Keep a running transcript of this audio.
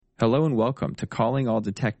Hello and welcome to Calling All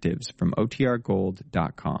Detectives from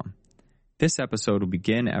OTRGold.com. This episode will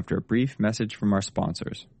begin after a brief message from our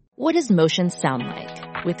sponsors. What does motion sound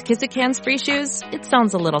like? With Kizikans free shoes, it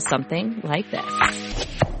sounds a little something like this.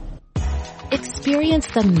 Experience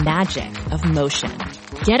the magic of motion.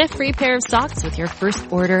 Get a free pair of socks with your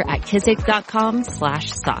first order at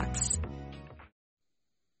kizik.com/socks.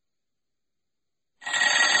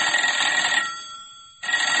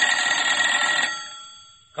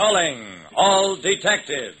 Calling all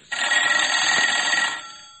detectives.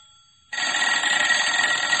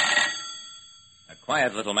 A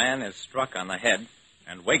quiet little man is struck on the head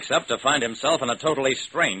and wakes up to find himself in a totally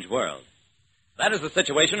strange world. That is the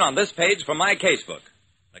situation on this page from my casebook.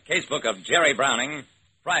 The casebook of Jerry Browning,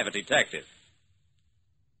 private detective.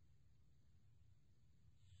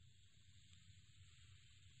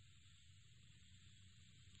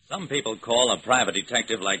 Some people call a private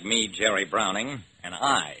detective like me Jerry Browning an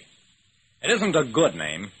I. It isn't a good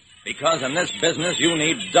name, because in this business you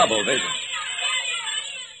need double vision.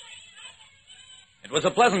 It was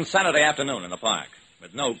a pleasant Saturday afternoon in the park.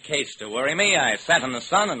 With no case to worry me, I sat in the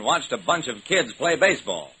sun and watched a bunch of kids play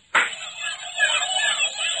baseball.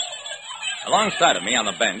 Alongside of me on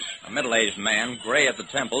the bench, a middle-aged man, gray at the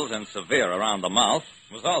temples and severe around the mouth,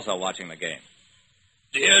 was also watching the game.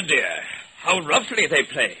 Dear, dear, how roughly they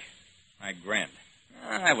play. I grinned.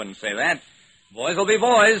 I wouldn't say that. Boys will be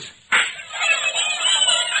boys.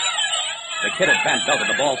 The kid at bat belted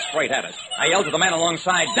the ball straight at us. I yelled to the man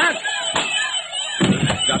alongside, "Duck!"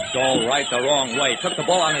 Ducked all right the wrong way, took the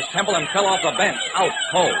ball on his temple and fell off the bench, out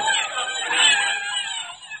cold.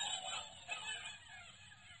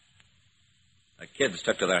 The kids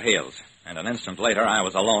took to their heels, and an instant later I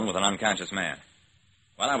was alone with an unconscious man.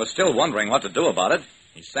 While I was still wondering what to do about it,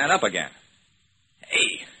 he sat up again.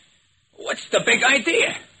 Hey, what's the big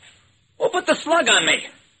idea? Who put the slug on me?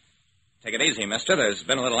 Take it easy, mister. There's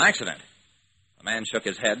been a little accident. The man shook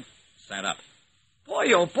his head, sat up.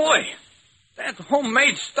 Boy, oh boy, that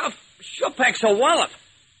homemade stuff sure packs a wallop.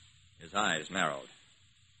 His eyes narrowed.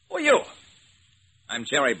 Who are you? I'm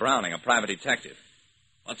Jerry Browning, a private detective.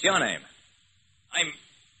 What's your name?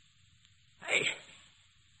 Hey,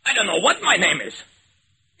 I don't know what my name is.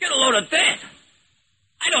 Get a load of that.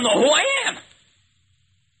 I don't know who I am.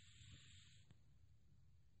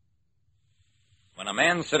 When a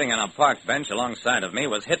man sitting on a park bench alongside of me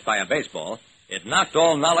was hit by a baseball, it knocked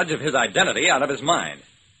all knowledge of his identity out of his mind.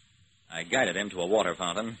 I guided him to a water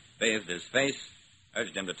fountain, bathed his face,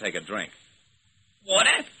 urged him to take a drink.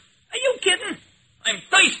 Water? Are you kidding? I'm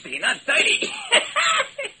thirsty, not dirty.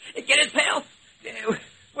 Get it, pal?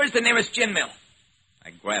 Where's the nearest gin mill?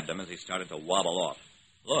 I grabbed him as he started to wobble off.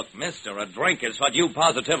 Look, mister, a drink is what you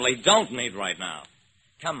positively don't need right now.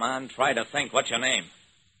 Come on, try to think. What's your name?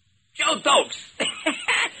 Joe Dokes.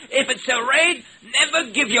 If it's a raid, never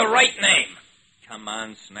give your right name. Come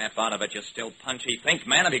on, snap out of it, you still punchy. Think,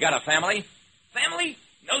 man, have you got a family? Family?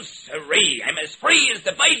 No, sirree. I'm as free as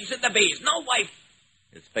the birds and the bees. No wife.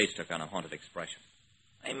 His face took on a haunted expression.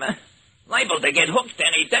 I'm liable to get hooked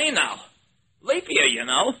any day now. Leap year, you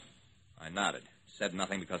know. I nodded. Said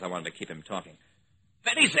nothing because I wanted to keep him talking.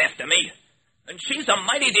 Betty's after me, and she's a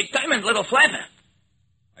mighty determined little flapper.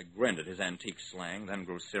 I grinned at his antique slang, then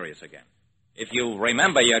grew serious again. If you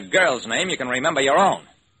remember your girl's name, you can remember your own.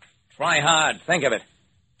 Try hard. Think of it.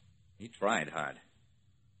 He tried hard.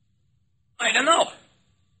 I don't know.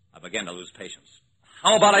 I began to lose patience.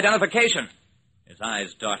 How about identification? His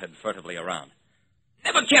eyes darted furtively around.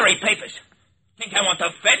 Never carry papers. Think I want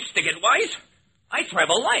the feds to get wise? I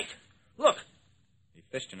travel light. Look. He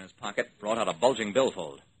fished in his pocket, brought out a bulging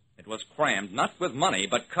billfold. It was crammed, not with money,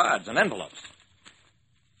 but cards and envelopes.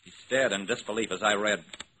 He stared in disbelief as I read,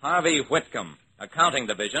 Harvey Whitcomb, Accounting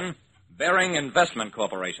Division, Bering Investment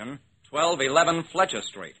Corporation, 1211 Fletcher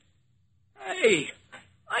Street. Hey,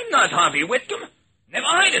 I'm not Harvey Whitcomb. Never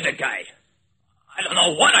hired a guy. I don't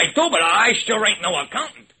know what I do, but I sure ain't no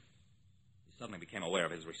accountant. He suddenly became aware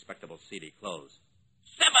of his respectable, seedy clothes.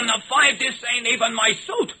 7 to 5, this ain't even my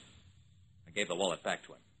suit. I gave the wallet back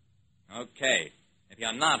to him. Okay, if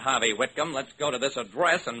you're not Harvey Whitcomb, let's go to this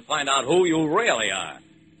address and find out who you really are.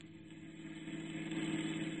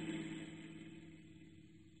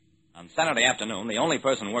 On Saturday afternoon, the only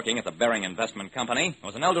person working at the Bering Investment Company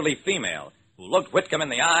was an elderly female who looked Whitcomb in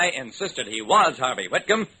the eye, insisted he was Harvey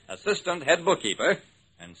Whitcomb, assistant head bookkeeper,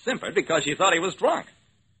 and simpered because she thought he was drunk.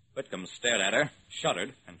 Whitcomb stared at her,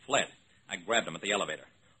 shuddered, and fled. I grabbed him at the elevator.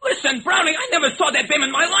 Listen, Browning, I never saw that bim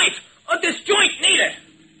in my life. Or this joint neither.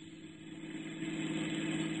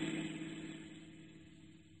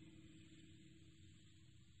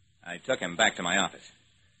 I took him back to my office.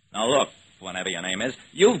 Now, look, whenever your name is,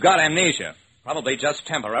 you've got amnesia. Probably just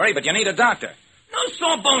temporary, but you need a doctor. No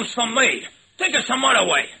sawbones for me. Take it some other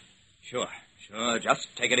way. Sure. Just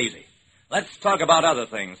take it easy. Let's talk about other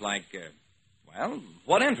things like,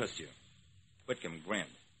 what interests you? Whitcomb grinned.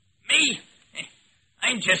 Me?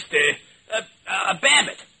 I'm just a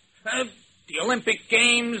Babbitt. The Olympic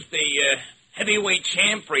Games, the heavyweight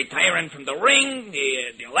champ retiring from the ring,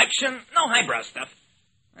 the election. No highbrow stuff.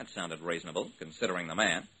 That sounded reasonable, considering the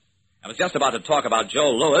man. I was just about to talk about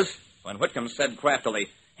Joe Louis when Whitcomb said craftily,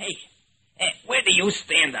 Hey, where do you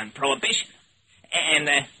stand on prohibition? And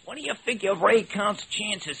what do you figure Ray Count's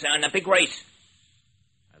chances are in the big race?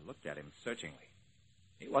 I looked at him searchingly.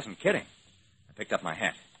 He wasn't kidding. I picked up my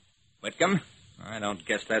hat. Whitcomb, I don't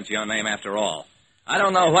guess that's your name after all. I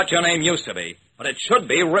don't know what your name used to be, but it should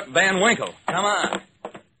be Rip Van Winkle. Come on.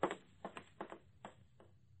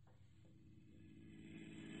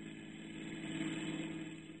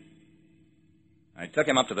 I took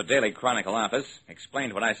him up to the Daily Chronicle office,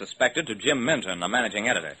 explained what I suspected to Jim Minton, the managing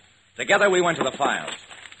editor. Together we went to the files.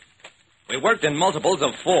 We worked in multiples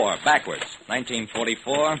of 4, backwards.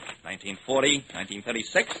 1944, 1940,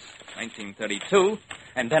 1936, 1932,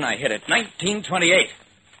 and then I hit it, 1928.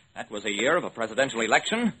 That was a year of a presidential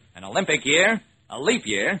election, an Olympic year, a leap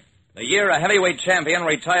year, the year a heavyweight champion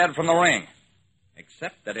retired from the ring.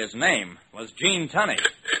 Except that his name was Gene Tunney.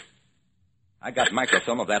 I got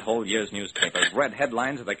microfilm of that whole year's newspapers, read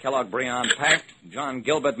headlines of the Kellogg-Briand Pact, John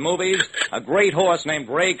Gilbert movies, a great horse named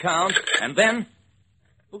Ray Count, and then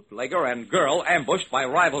bootlegger and girl ambushed by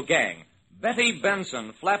rival gang. Betty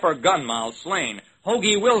Benson, Flapper Gunmouse slain.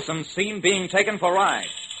 Hoagie Wilson seen being taken for ride.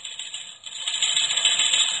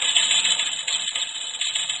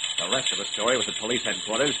 The rest of the story was at police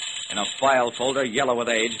headquarters in a file folder yellow with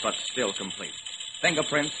age, but still complete.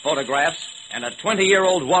 Fingerprints, photographs, and a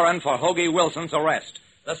 20-year-old warrant for Hoagie Wilson's arrest.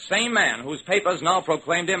 The same man whose papers now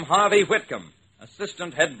proclaimed him Harvey Whitcomb,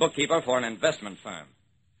 assistant head bookkeeper for an investment firm.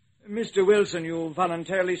 Mr. Wilson, you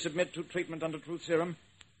voluntarily submit to treatment under truth serum?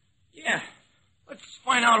 Yeah. Let's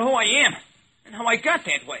find out who I am and how I got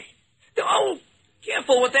that way. Oh,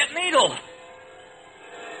 careful with that needle.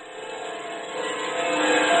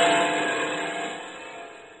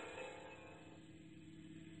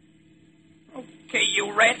 Okay,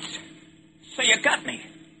 you rats. So you got me.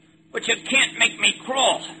 But you can't make me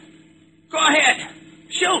crawl. Go ahead.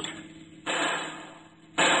 Shoot.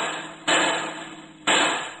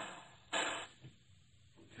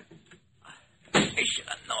 I should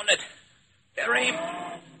have known it. Their aim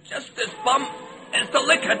just as bum as the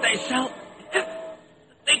liquor they sell.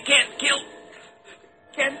 They can't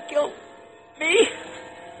kill me,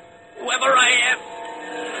 whoever I am.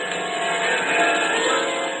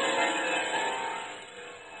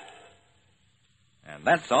 And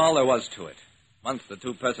that's all there was to it. Once the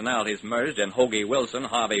two personalities merged in Hoagie Wilson,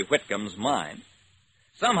 Harvey Whitcomb's mind.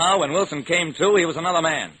 Somehow, when Wilson came to, he was another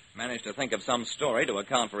man. Managed to think of some story to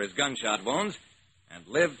account for his gunshot wounds, and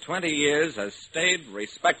lived 20 years as staid,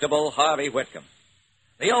 respectable Harvey Whitcomb.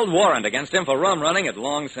 The old warrant against him for rum running had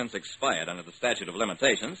long since expired under the statute of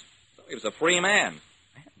limitations, so he was a free man,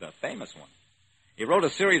 and a famous one. He wrote a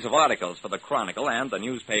series of articles for the Chronicle and the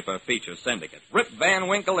newspaper feature syndicate. Rip Van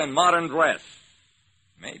Winkle in modern dress.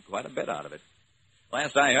 Made quite a bit out of it.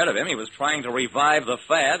 Last I heard of him, he was trying to revive the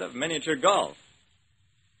fad of miniature golf.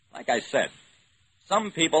 Like I said,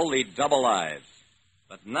 some people lead double lives,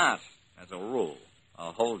 but not, as a rule,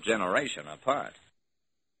 a whole generation apart.